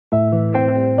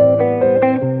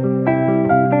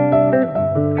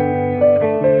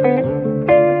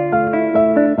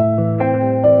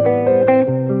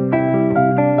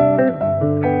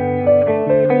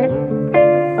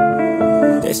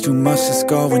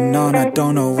going on, I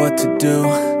don't know what to do.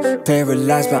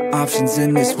 Paralyzed by options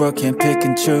in this world, can't pick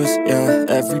and choose. Yeah,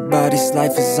 everybody's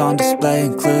life is on display,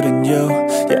 including you.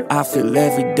 Yeah, I feel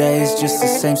every day is just the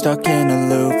same, stuck in a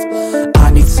loop.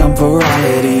 I need some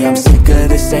variety, I'm sick of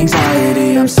this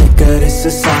anxiety. I'm sick of this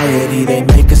society, they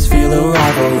make us feel a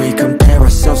rivalry. Compare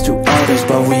ourselves to others,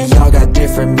 but we all got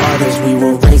different mothers. We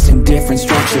were raised in different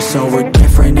structures, so we're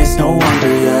different, it's no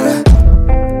wonder, yeah.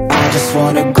 I just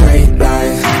want a great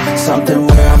life, something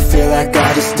where I feel like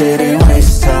I just didn't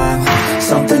waste time.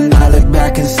 Something I look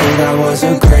back and say that was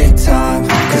a great time.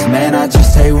 Cause man, I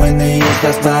just hate when the years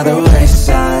pass by the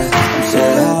wayside.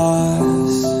 Yeah,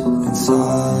 lost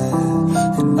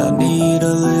inside, and I need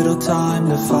a little time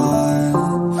to find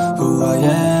who I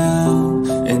am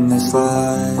in this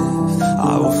life.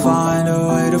 I will find a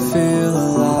way to feel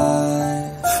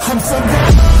alive. I'm so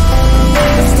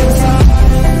lost inside.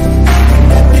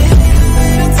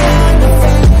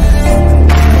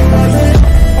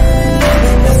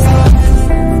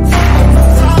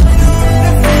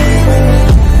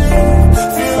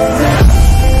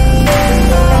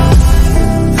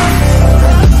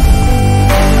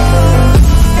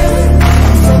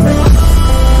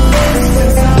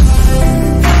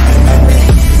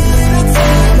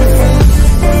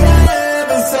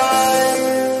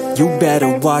 You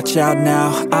better watch out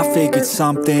now, I figured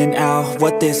something out,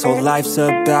 what this whole life's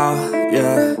about,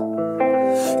 yeah.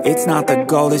 It's not the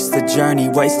goal, it's the journey,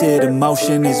 wasted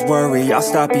emotion is worry. I'll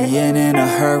stop being in a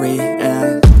hurry,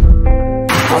 and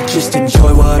I'll just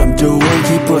enjoy what I'm doing.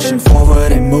 Keep pushing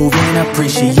forward and moving,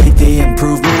 appreciate the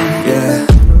improvement, yeah.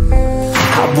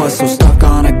 I was so stuck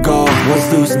on a goal,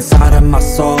 was losing sight of my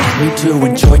soul. Need to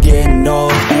enjoy getting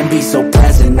old and be so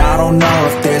present. I don't know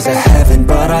if there's a heaven,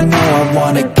 but I know I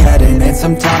wanna get in. And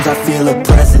sometimes I feel a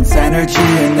presence, energy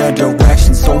in a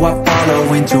direction, so I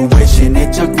follow intuition.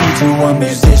 It took me to a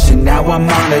musician, now I'm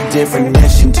on a different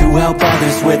mission, to help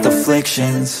others with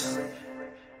afflictions.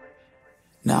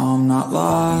 Now I'm not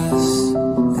lost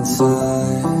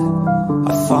inside,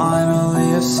 I finally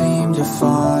have seemed to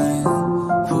find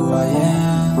who I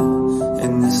am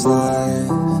in this life,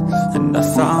 and I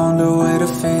found a way to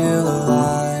feel alive.